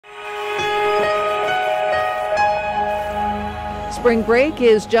Spring break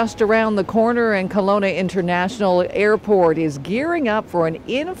is just around the corner, and Kelowna International Airport is gearing up for an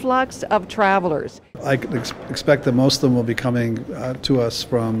influx of travelers. I expect that most of them will be coming to us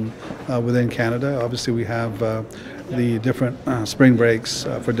from within Canada. Obviously, we have the different spring breaks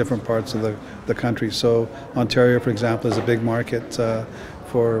for different parts of the country. So Ontario, for example, is a big market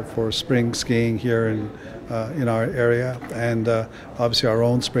for spring skiing here in our area, and obviously our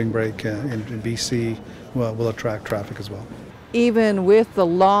own spring break in BC will attract traffic as well. Even with the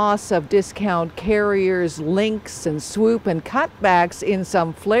loss of discount carriers, Lynx and Swoop, and cutbacks in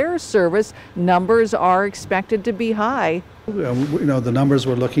some flare service, numbers are expected to be high. The numbers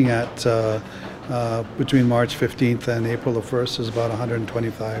we're looking at between March 15th and April the 1st is about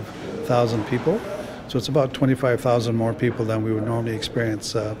 125,000 people. So it's about 25,000 more people than we would normally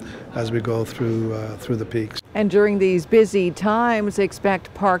experience as we go through the peaks. And during these busy times,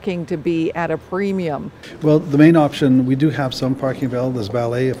 expect parking to be at a premium. Well, the main option, we do have some parking available. There's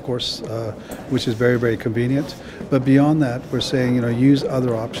valet, of course, which is very, very convenient. But beyond that, we're saying, use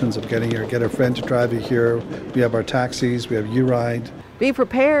other options of getting here. Get a friend to drive you here. We have our taxis, we have U-Ride. Be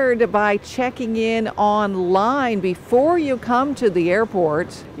prepared by checking in online before you come to the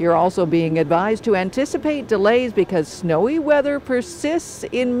airport. You're also being advised to anticipate delays because snowy weather persists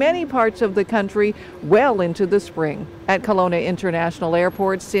in many parts of the country well into the spring. At Kelowna International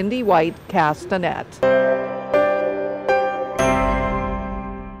Airport, Cindy White, Castanet.